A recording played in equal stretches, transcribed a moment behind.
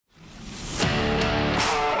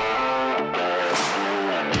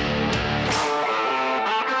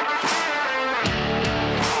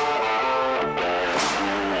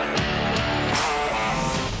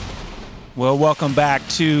Well, welcome back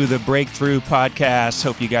to the Breakthrough Podcast.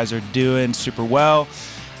 Hope you guys are doing super well.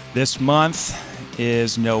 This month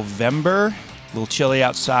is November. A little chilly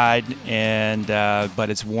outside, but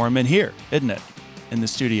it's warm in here, isn't it? In the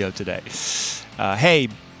studio today. Hey,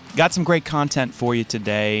 got some great content for you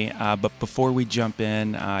today. But before we jump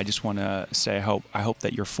in, I just want to say I hope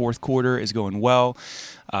that your fourth quarter is going well.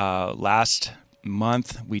 Last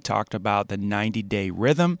month we talked about the 90-day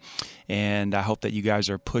rhythm, and I hope that you guys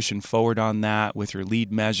are pushing forward on that with your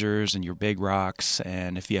lead measures and your big rocks.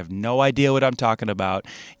 And if you have no idea what I'm talking about,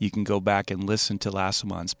 you can go back and listen to last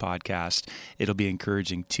month's podcast. It'll be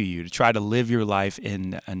encouraging to you to try to live your life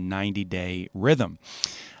in a 90-day rhythm.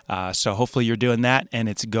 So hopefully you're doing that and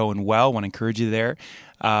it's going well. I want to encourage you there.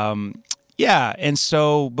 And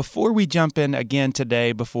so before we jump in again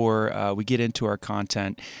today, before we get into our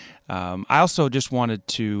content, I also just wanted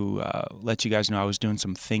to let you guys know I was doing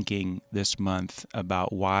some thinking this month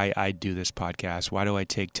about why I do this podcast. Why do I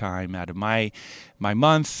take time out of my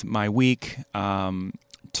month, my week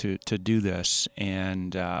to do this?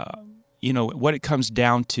 And, what it comes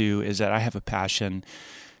down to is that I have a passion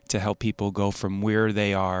to help people go from where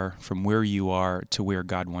they are, from where you are, to where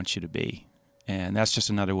God wants you to be. And that's just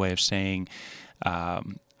another way of saying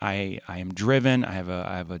I am driven. I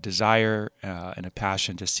have a desire and a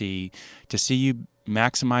passion to see you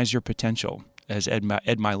maximize your potential, as Ed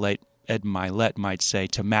Milet might say,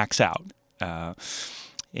 to max out.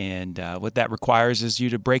 And what that requires is you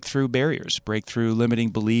to break through barriers, break through limiting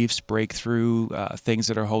beliefs, break through things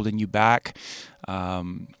that are holding you back,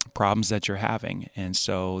 problems that you're having. And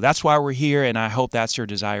so that's why we're here, and I hope that's your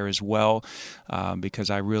desire as well, because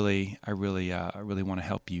I really want to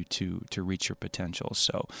help you to reach your potential.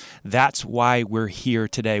 So that's why we're here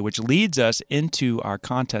today, which leads us into our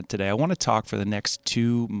content today. I want to talk for the next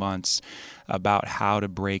 2 months about how to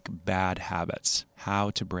break bad habits.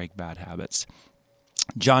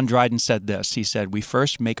 John Dryden said this. He said, "We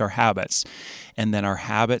first make our habits, and then our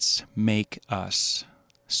habits make us."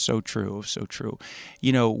 So true, so true.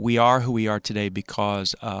 We are who we are today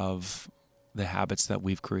because of the habits that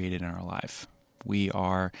we've created in our life. We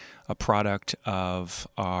are a product of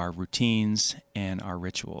our routines and our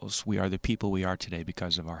rituals. We are the people we are today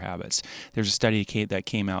because of our habits. There's a study that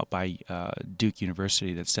came out by Duke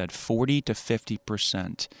University that said 40 to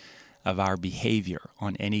 50% of our behavior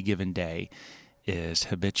on any given day is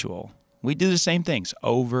habitual. We do the same things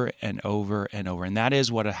over and over and over, and that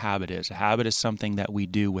is what a habit is. A habit is something that we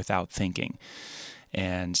do without thinking.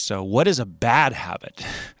 And so what is a bad habit?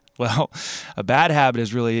 Well, a bad habit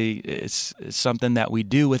is really it's something that we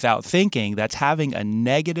do without thinking that's having a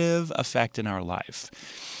negative effect in our life.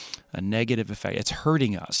 A negative effect. It's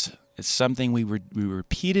hurting us. It's something we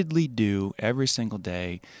repeatedly do every single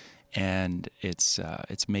day, and it's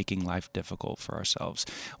making life difficult for ourselves.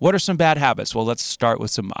 What are some bad habits? Well, let's start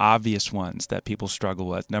with some obvious ones that people struggle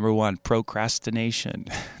with. Number one, procrastination.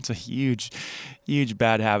 It's a huge, huge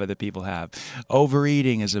bad habit that people have.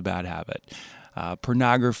 Overeating is a bad habit.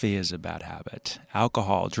 Pornography is a bad habit.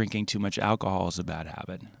 Drinking too much alcohol is a bad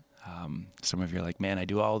habit. Some of you are like, man, I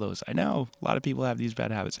do all those. I know, a lot of people have these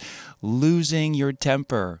bad habits. Losing your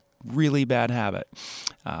temper. Really bad habit.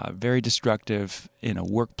 Very destructive in a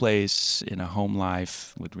workplace, in a home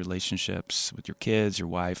life, with relationships, with your kids, your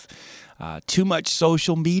wife. Too much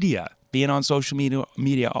social media. Being on social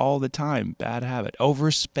media all the time. Bad habit.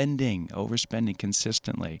 Overspending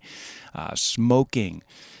consistently. Smoking.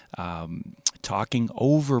 Talking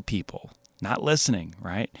over people. Not listening,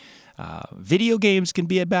 right? Video games can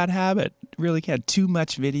be a bad habit. Really can. Too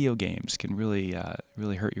much video games can really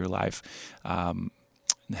hurt your life.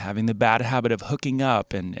 Having the bad habit of hooking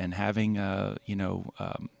up and having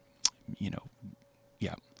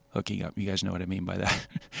hooking up. You guys know what I mean by that.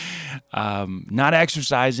 Not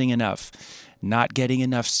exercising enough, not getting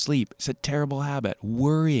enough sleep. It's a terrible habit.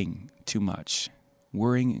 Worrying too much.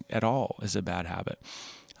 Worrying at all is a bad habit.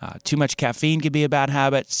 Too much caffeine can be a bad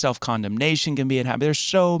habit. Self-condemnation can be a habit. There's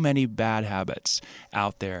so many bad habits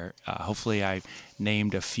out there. Hopefully I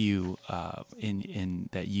named a few in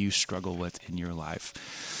that you struggle with in your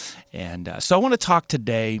life. And so I want to talk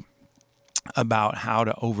today about how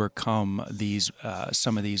to overcome these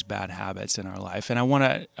some of these bad habits in our life. And I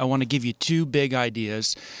want to give you two big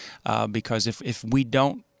ideas because if we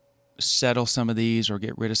don't settle some of these or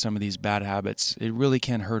get rid of some of these bad habits, it really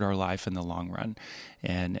can hurt our life in the long run,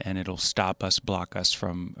 and it'll block us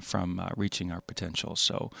from reaching our potential.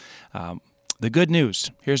 So here's the good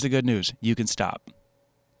news: you can stop.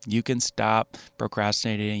 You can stop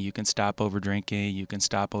procrastinating. You can stop overdrinking. You can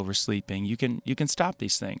stop oversleeping. You can stop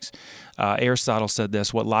these things. Aristotle said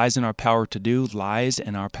this: "What lies in our power to do lies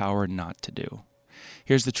in our power not to do."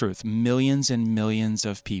 Here's the truth. Millions and millions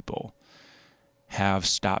of people have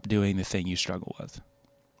stopped doing the thing you struggle with.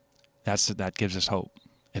 That gives us hope.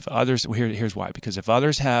 If others, here's why. Because if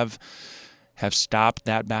others have stopped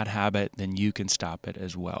that bad habit, then you can stop it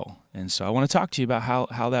as well. And so I want to talk to you about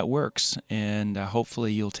how that works, and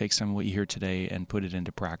hopefully you'll take some of what you hear today and put it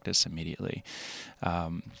into practice immediately.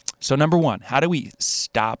 So number one, how do we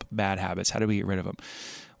stop bad habits? How do we get rid of them?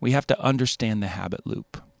 We have to understand the habit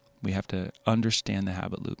loop. We have to understand the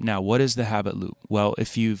habit loop. Now, what is the habit loop? Well,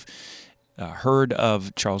 if you've heard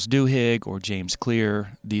of Charles Duhigg or James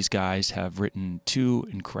Clear, these guys have written two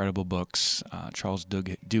incredible books. Charles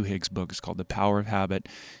Duhigg's book is called The Power of Habit.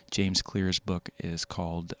 James Clear's book is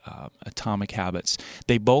called Atomic Habits.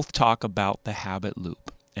 They both talk about the habit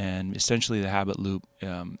loop. And essentially the habit loop,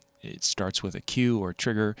 it starts with a cue or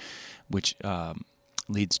trigger, which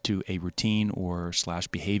leads to a routine or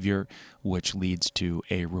 / behavior, which leads to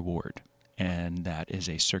a reward. And that is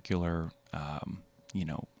a circular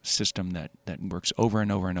system that works over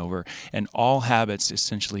and over and over. And all habits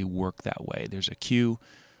essentially work that way. There's a cue,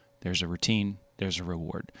 there's a routine, there's a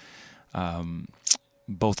reward.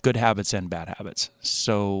 Both good habits and bad habits.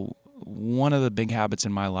 So one of the big habits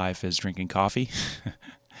in my life is drinking coffee.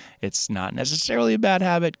 It's not necessarily a bad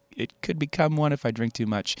habit. It could become one if I drink too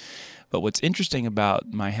much. But what's interesting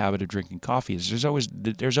about my habit of drinking coffee is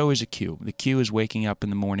there's always a cue. The cue is waking up in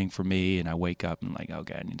the morning for me, and I wake up and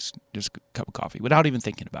okay, I need just a cup of coffee without even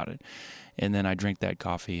thinking about it. And then I drink that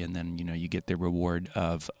coffee, and then you get the reward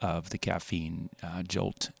of the caffeine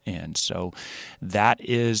jolt. And so that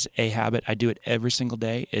is a habit. I do it every single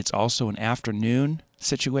day. It's also an afternoon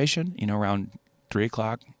situation, around 3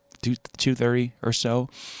 o'clock. 2:30 or so.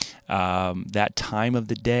 That time of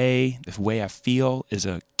the day, the way I feel is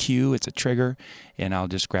a cue, it's a trigger, and I'll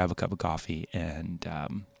just grab a cup of coffee and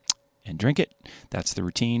drink it. That's the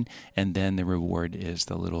routine. And then the reward is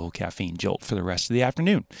the little caffeine jolt for the rest of the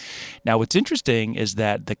afternoon. Now, what's interesting is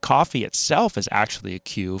that the coffee itself is actually a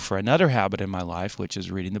cue for another habit in my life, which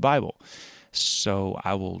is reading the Bible. So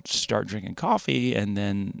I will start drinking coffee, and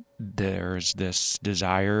then there's this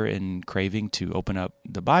desire and craving to open up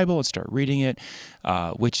the Bible and start reading it,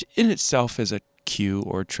 which in itself is a cue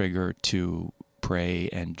or trigger to pray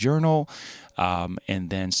and journal. And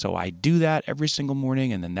then so I do that every single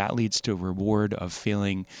morning, and then that leads to a reward of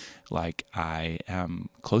feeling like I am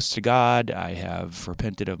close to God. I have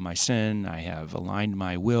repented of my sin. I have aligned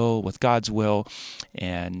my will with God's will,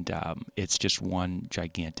 and it's just one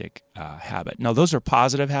gigantic habit. Now, those are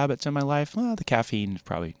positive habits in my life. Well, the caffeine is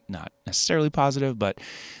probably not necessarily positive, but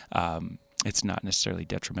it's not necessarily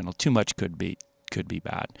detrimental. Too much could be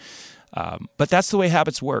bad. But that's the way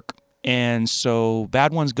habits work. And so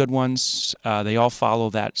bad ones, good ones, they all follow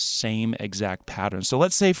that same exact pattern. So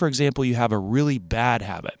let's say, for example, you have a really bad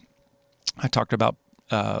habit. I talked about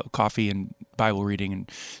coffee and Bible reading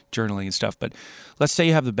and journaling and stuff, but let's say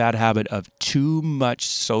you have the bad habit of too much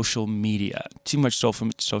social media,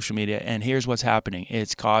 and here's what's happening.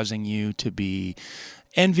 It's causing you to be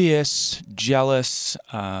envious, jealous.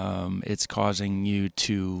 It's causing you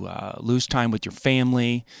to lose time with your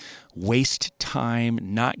family, waste time,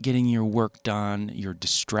 not getting your work done. You're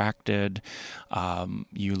distracted.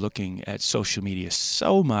 You're looking at social media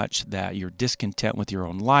so much that you're discontent with your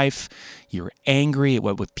own life. You're angry at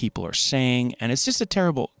what people are saying, and it's just a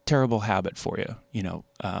terrible, terrible habit for you.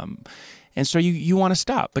 And so you want to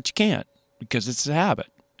stop, but you can't because it's a habit.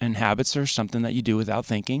 And habits are something that you do without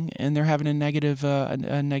thinking, and they're having a negative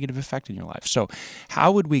effect in your life. So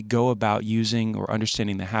how would we go about using or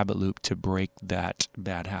understanding the habit loop to break that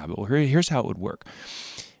bad habit? Well, here's how it would work.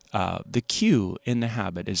 The cue in the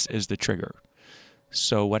habit is the trigger.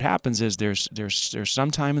 So what happens is there's some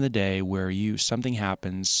time in the day where something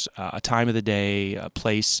happens, a time of the day, a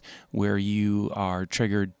place where you are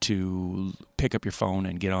triggered to pick up your phone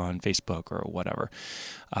and get on Facebook or whatever.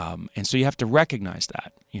 And so you have to recognize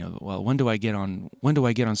that. Well, when do I get on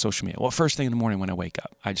social media? Well, first thing in the morning when I wake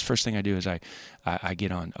up. First thing I do is I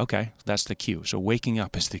get on. Okay, that's the cue. So waking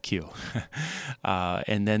up is the cue.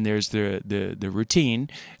 And then there's the routine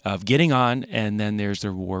of getting on, and then there's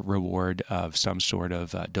the reward of some sort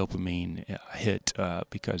of dopamine hit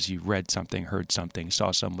because you read something, heard something,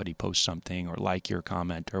 saw somebody post something, or like your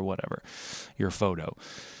comment or whatever, your photo.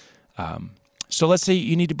 So let's say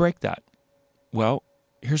you need to break that. Well,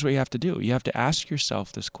 here's what you have to do. You have to ask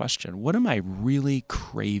yourself this question. What am I really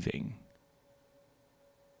craving?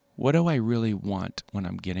 What do I really want when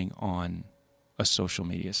I'm getting on a social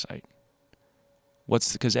media site?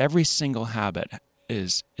 Because every single habit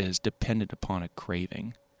is dependent upon a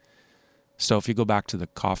craving. So if you go back to the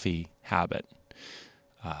coffee habit,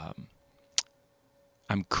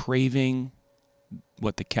 I'm craving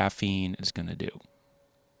what the caffeine is going to do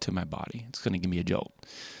to my body. It's going to give me a jolt.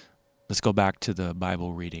 Let's go back to the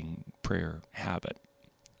Bible reading prayer habit.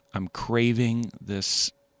 I'm craving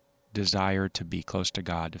this desire to be close to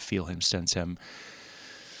God, to feel Him, sense Him,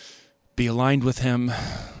 be aligned with Him,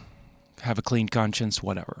 have a clean conscience,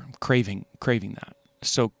 whatever. I'm craving that.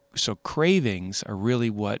 So cravings are really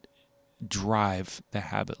what drive the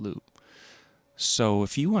habit loop. So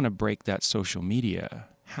if you want to break that social media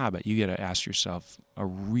habit, you got to ask yourself a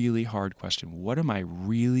really hard question. What am I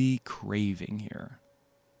really craving here?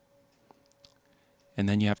 And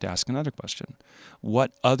then you have to ask another question.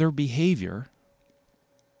 What other behavior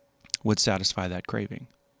would satisfy that craving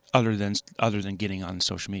other than getting on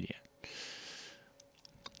social media?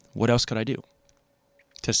 What else could I do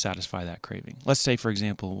to satisfy that craving? Let's say, for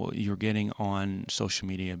example, you're getting on social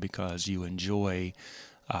media because you enjoy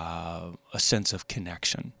a sense of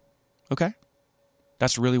connection. Okay?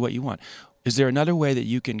 That's really what you want. Is there another way that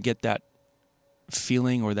you can get that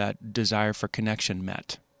feeling or that desire for connection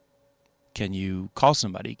met? Can you call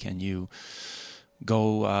somebody? Can you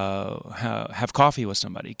go have coffee with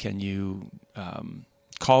somebody? Can you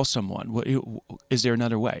call someone? Is there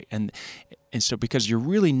another way? And so because you're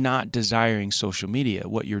really not desiring social media,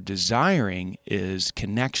 what you're desiring is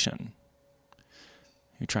connection.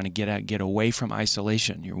 You're trying to get away from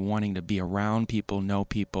isolation. You're wanting to be around people, know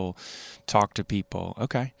people, talk to people.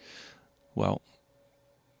 Okay. Well,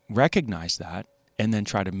 recognize that and then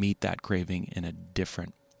try to meet that craving in a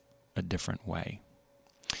different way.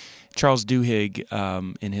 Charles Duhigg,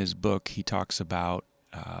 in his book, he talks about,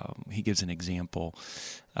 he gives an example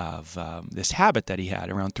of this habit that he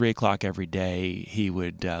had. Around 3 o'clock every day, he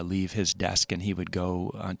would leave his desk and he would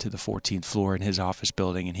go onto the 14th floor in his office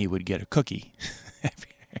building and he would get a cookie.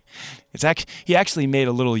 He actually made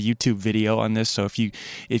a little YouTube video on this. So if you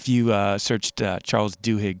searched Charles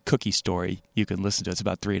Duhigg cookie story, you can listen to it. It's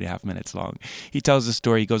about 3.5 minutes long. He tells the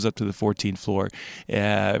story. He goes up to the 14th floor,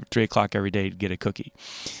 3 o'clock every day to get a cookie.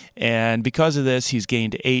 And because of this, he's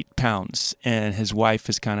gained 8 pounds. And his wife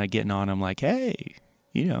is kind of getting on him like, hey,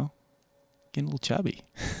 getting a little chubby.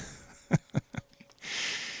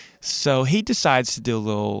 So he decides to do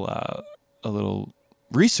a little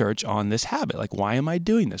research on this habit. Like, why am I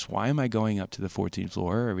doing this? Why am I going up to the 14th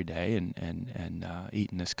floor every day and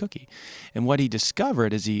eating this cookie? And what he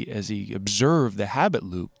discovered as he observed the habit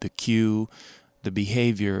loop, the cue, the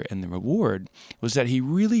behavior, and the reward, was that he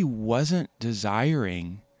really wasn't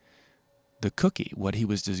desiring the cookie. What he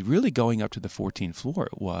was really going up to the 14th floor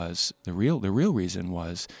was the real reason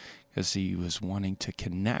was because he was wanting to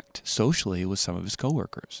connect socially with some of his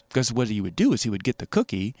coworkers. Because what he would do is he would get the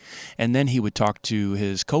cookie, and then he would talk to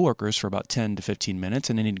his coworkers for about 10 to 15 minutes,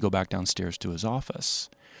 and then he'd go back downstairs to his office.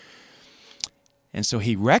 And so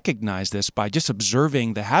he recognized this by just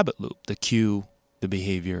observing the habit loop, the cue, the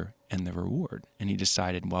behavior, and the reward. And he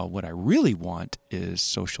decided, well, what I really want is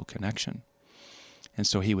social connection. And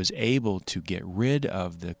so he was able to get rid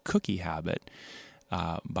of the cookie habit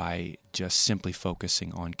by just simply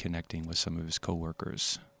focusing on connecting with some of his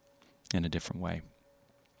coworkers in a different way.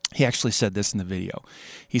 He actually said this in the video.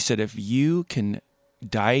 He said, if you can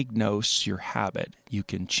diagnose your habit, you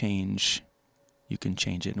can change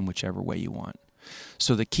it in whichever way you want.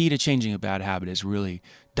 So the key to changing a bad habit is really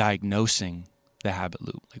diagnosing the habit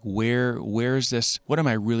loop. Like, where is this? What am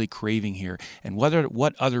I really craving here? And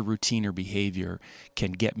what other routine or behavior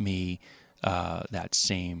can get me that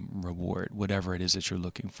same reward, whatever it is that you're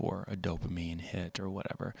looking for, a dopamine hit or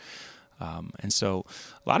whatever. And so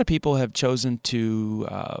a lot of people have chosen to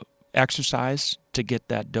exercise to get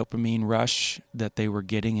that dopamine rush that they were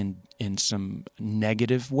getting in some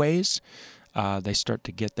negative ways. They start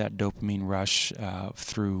to get that dopamine rush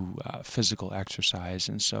through physical exercise.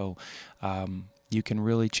 And so you can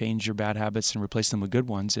really change your bad habits and replace them with good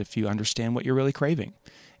ones if you understand what you're really craving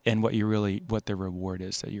and what the reward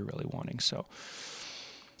is that you're really wanting. So,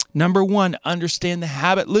 number 1, understand the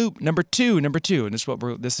habit loop. Number two, and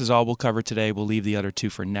this is all we'll cover today. We'll leave the other 2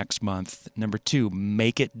 for next month. Number 2,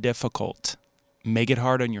 make it difficult. Make it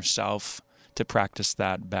hard on yourself to practice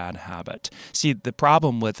that bad habit. See, the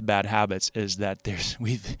problem with bad habits is that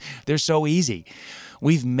they're so easy.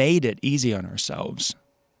 We've made it easy on ourselves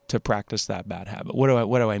to practice that bad habit. What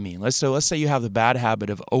do I mean? Let's say you have the bad habit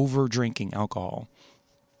of over drinking alcohol.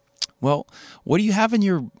 Well, what do you have in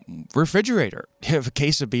your refrigerator? You have a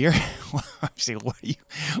case of beer?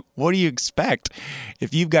 What do you expect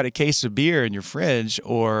if you've got a case of beer in your fridge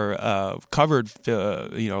or a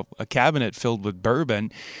cabinet filled with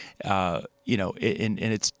bourbon, and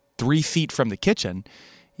it's 3 feet from the kitchen?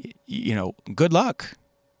 Good luck.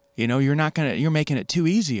 You're making it too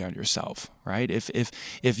easy on yourself, right?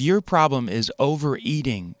 If your problem is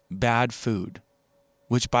overeating bad food,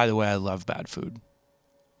 which, by the way, I love bad food.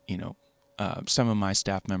 Some of my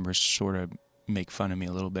staff members sort of make fun of me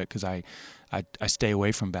a little bit because I stay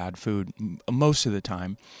away from bad food most of the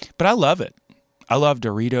time, but I love it. I love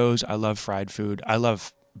Doritos. I love fried food. I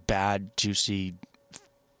love bad, juicy,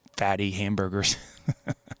 fatty hamburgers.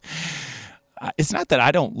 It's not that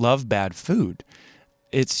I don't love bad food.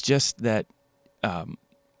 It's just that I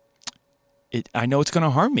know it's going to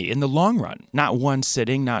harm me in the long run. Not one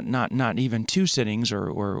sitting, not even two sittings,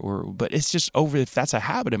 but it's just if that's a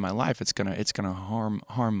habit in my life, it's gonna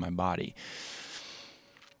harm my body.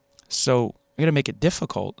 So I'm gonna make it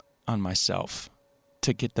difficult on myself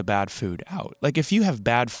to get the bad food out. Like if you have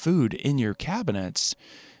bad food in your cabinets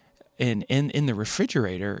and in the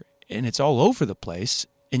refrigerator and it's all over the place,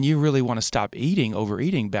 and you really want to stop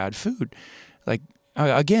overeating bad food, like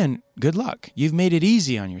again, good luck. You've made it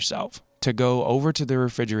easy on yourself to go over to the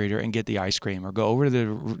refrigerator and get the ice cream, or go over to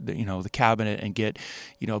the cabinet and get,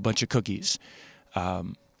 a bunch of cookies. I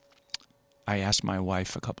asked my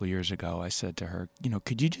wife a couple of years ago, I said to her,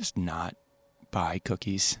 could you just not buy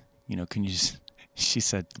cookies? Can you just, she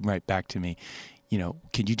said right back to me,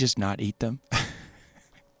 can you just not eat them?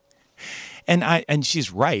 And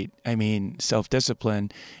she's right. I mean,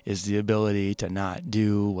 self-discipline is the ability to not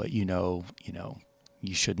do what you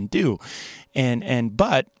shouldn't do.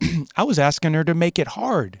 But I was asking her to make it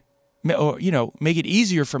hard, or, make it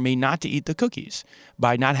easier for me not to eat the cookies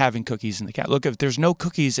by not having cookies in the cabinet. Look, if there's no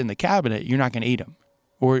cookies in the cabinet, you're not going to eat them,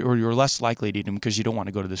 or you're less likely to eat them because you don't want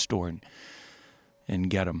to go to the store and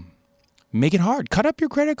get them. Make it hard. Cut up your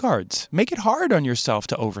credit cards. Make it hard on yourself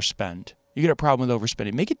to overspend. You get a problem with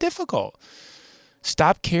overspending. Make it difficult.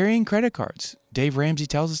 Stop carrying credit cards. Dave Ramsey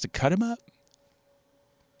tells us to cut them up.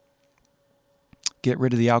 Get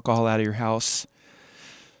rid of the alcohol out of your house.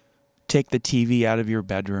 Take the TV out of your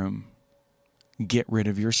bedroom. Get rid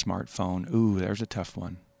of your smartphone. Ooh, there's a tough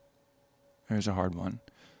one. There's a hard one.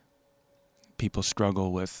 People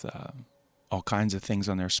struggle with all kinds of things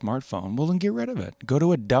on their smartphone. Well, then get rid of it. Go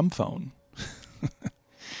to a dumb phone.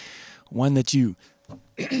 One that you,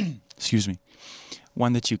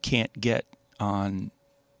 one that you can't get on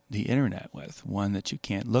the internet with. One that you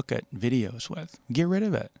can't look at videos with. Get rid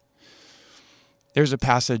of it. There's a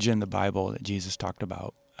passage in the Bible that Jesus talked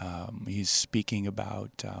about. He's speaking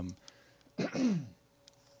about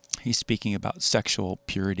sexual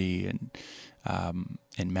purity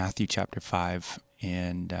in Matthew chapter 5,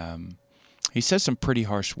 and he says some pretty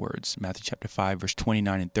harsh words. Matthew chapter 5, verse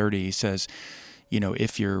 29 and 30. He says,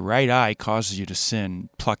 if your right eye causes you to sin,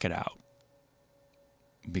 pluck it out,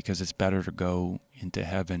 because it's better to go into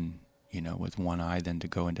heaven, with one eye than to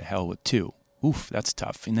go into hell with two. Oof, that's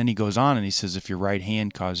tough. And then he goes on and he says, if your right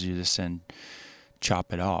hand causes you to sin,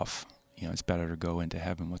 chop it off. It's better to go into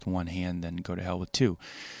heaven with one hand than go to hell with two.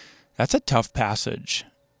 That's a tough passage.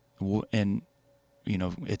 And,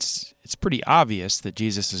 it's pretty obvious that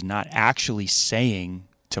Jesus is not actually saying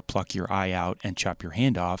to pluck your eye out and chop your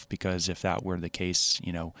hand off, because if that were the case,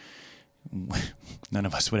 none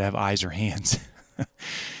of us would have eyes or hands.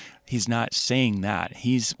 He's not saying that.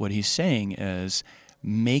 What he's saying is,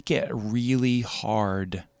 make it really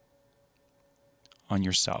hard on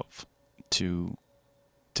yourself to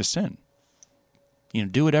sin.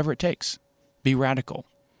 Do whatever it takes. Be radical.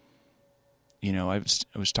 I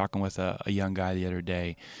was talking with a young guy the other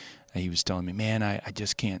day. He was telling me, man, I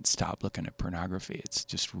just can't stop looking at pornography. It's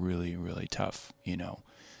just really, really tough.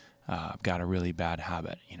 I've got a really bad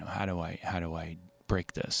habit. How do I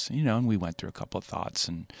break this? And we went through a couple of thoughts,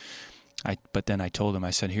 but then I told him,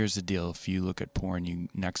 I said, here's the deal. If you look at porn,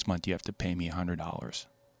 next month you have to pay me $100.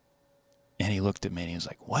 And he looked at me and he was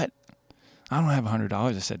like, what? I don't have $100.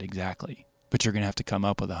 I said, exactly. But you're going to have to come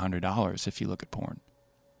up with $100 if you look at porn.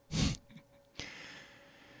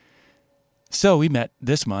 So we met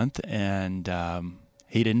this month, and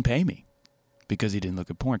he didn't pay me because he didn't look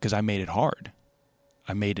at porn, because I made it hard.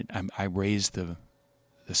 I raised the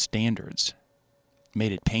standards,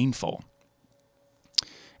 made it painful.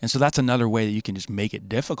 And so that's another way that you can just make it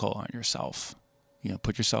difficult on yourself.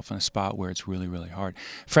 Put yourself in a spot where it's really, really hard.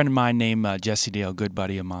 A friend of mine named Jesse Dale, a good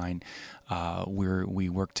buddy of mine, we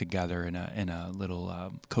work together in a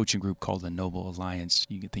little coaching group called the Noble Alliance.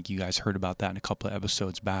 You think you guys heard about that in a couple of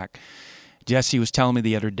episodes back. Jesse was telling me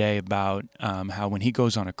the other day about how when he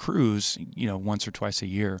goes on a cruise, once or twice a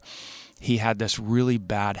year, he had this really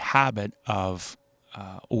bad habit of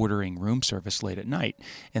ordering room service late at night.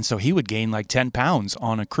 And so he would gain like 10 pounds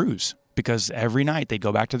on a cruise, because every night they'd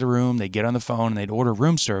go back to the room, they'd get on the phone, and they'd order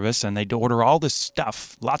room service, and they'd order all this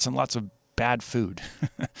stuff, lots and lots of bad food.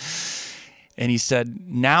 And he said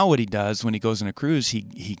now what he does when he goes on a cruise,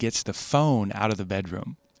 he gets the phone out of the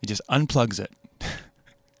bedroom. He just unplugs it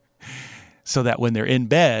so that when they're in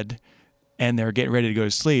bed and they're getting ready to go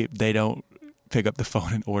to sleep, they don't pick up the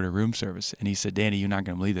phone and order room service. And he said, Danny, you're not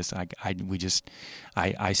going to believe this.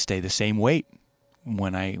 I stay the same weight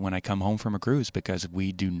when I come home from a cruise because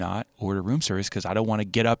we do not order room service because I don't want to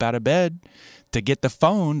get up out of bed to get the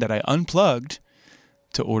phone that I unplugged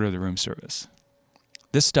to order the room service.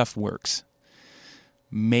 This stuff works.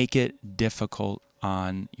 Make it difficult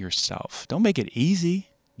on yourself. Don't make it easy.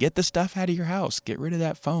 Get the stuff out of your house. Get rid of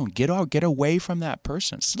that phone. Get away from that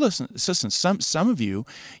person. Listen. Some of you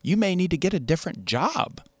may need to get a different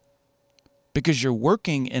job because you're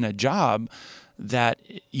working in a job that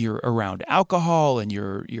you're around alcohol and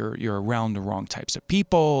you're around the wrong types of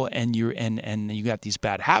people and you got these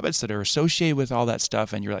bad habits that are associated with all that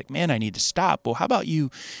stuff and you're like, man, I need to stop. Well, how about you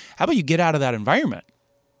get out of that environment?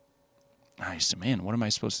 I said, man, what am I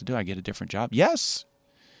supposed to do? I get a different job? Yes,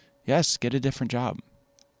 get a different job.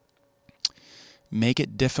 Make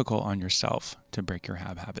it difficult on yourself to break your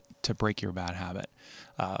habit, to break your bad habit.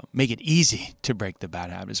 Make it easy to break the bad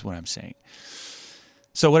habit is what I'm saying.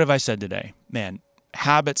 So what have I said today? Man,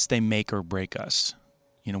 habits, they make or break us.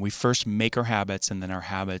 We first make our habits and then our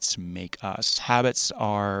habits make us. Habits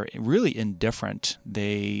are really indifferent.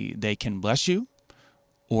 They can bless you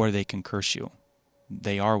or they can curse you.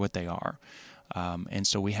 They are what they are. And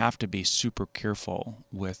so we have to be super careful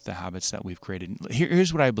with the habits that we've created.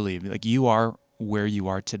 Here's what I believe. Like you are where you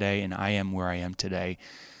are today and I am where I am today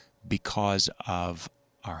because of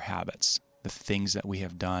our habits, the things that we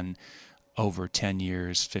have done over 10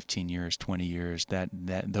 years, 15 years, 20 years, that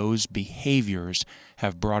those behaviors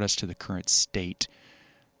have brought us to the current state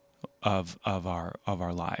of our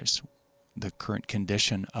lives. The current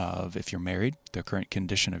condition of, if you're married, the current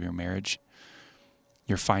condition of your marriage,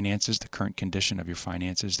 your finances, the current condition of your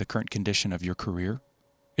finances, the current condition of your career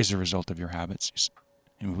is a result of your habits.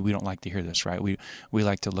 And we don't like to hear this, right? We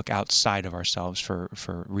like to look outside of ourselves for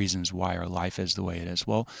reasons why our life is the way it is.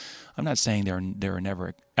 Well, I'm not saying there are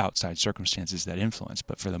never outside circumstances that influence,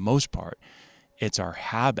 but for the most part, it's our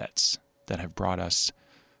habits that have brought us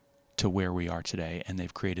to where we are today, and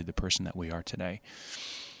they've created the person that we are today.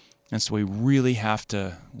 And so we really have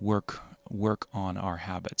to work on our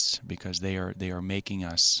habits because they are making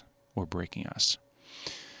us or breaking us.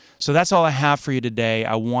 So that's all I have for you today.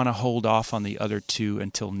 I want to hold off on the other two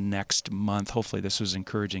until next month. Hopefully this was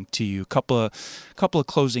encouraging to you. A couple of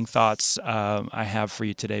closing thoughts I have for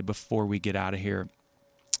you today before we get out of here.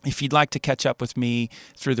 If you'd like to catch up with me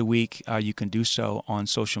through the week, you can do so on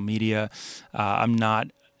social media. I'm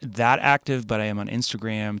not that active, but I am on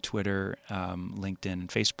Instagram, Twitter, LinkedIn, and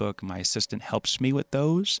Facebook. My assistant helps me with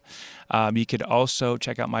those. You could also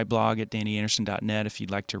check out my blog at DannyAnderson.net if you'd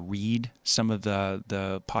like to read. Some of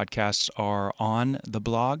the podcasts are on the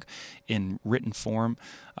blog in written form.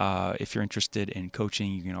 If you're interested in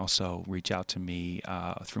coaching, you can also reach out to me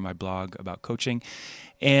through my blog about coaching.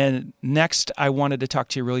 And next, I wanted to talk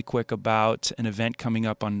to you really quick about an event coming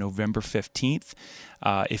up on November 15th.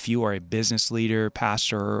 If you are a business leader,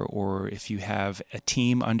 pastor, or if you have a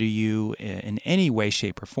team under you in any way,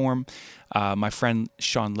 shape, or form, my friend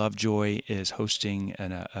Sean Lovejoy is hosting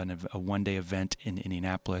a one-day event in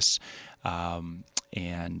Indianapolis.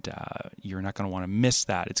 And you're not going to want to miss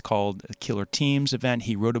that. It's called Killer Teams event.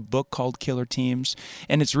 He wrote a book called Killer Teams,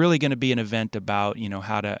 and it's really going to be an event about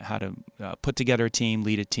how to put together a team,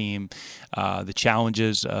 lead a team, the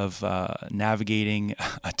challenges of navigating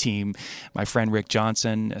a team. My friend Rick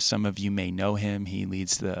Johnson, some of you may know him. He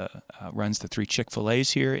runs the 3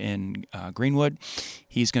 Chick-fil-A's here in Greenwood.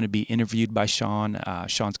 He's going to be interviewed by Sean.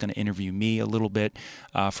 Sean's going to interview me a little bit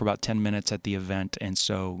for about 10 minutes at the event, and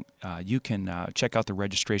so you can check out the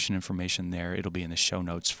registration information there. It'll be in the show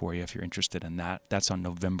notes for you if you're interested in that. That's on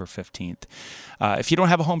November 15th. If you don't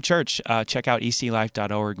have a home church, check out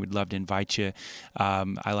eclife.org. We'd love to invite you.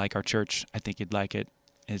 I like our church. I think you'd like it.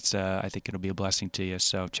 I think it'll be a blessing to you,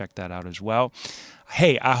 so check that out as well.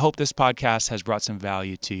 Hey, I hope this podcast has brought some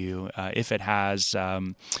value to you. If it has,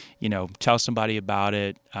 tell somebody about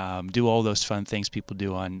it. Do all those fun things people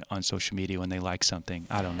do on social media when they like something.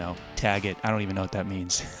 I don't know. Tag it. I don't even know what that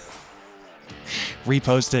means.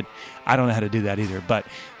 Repost it. I don't know how to do that either, but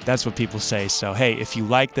that's what people say. So, hey, if you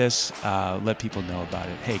like this, let people know about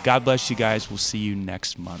it. Hey, God bless you guys. We'll see you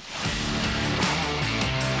next month.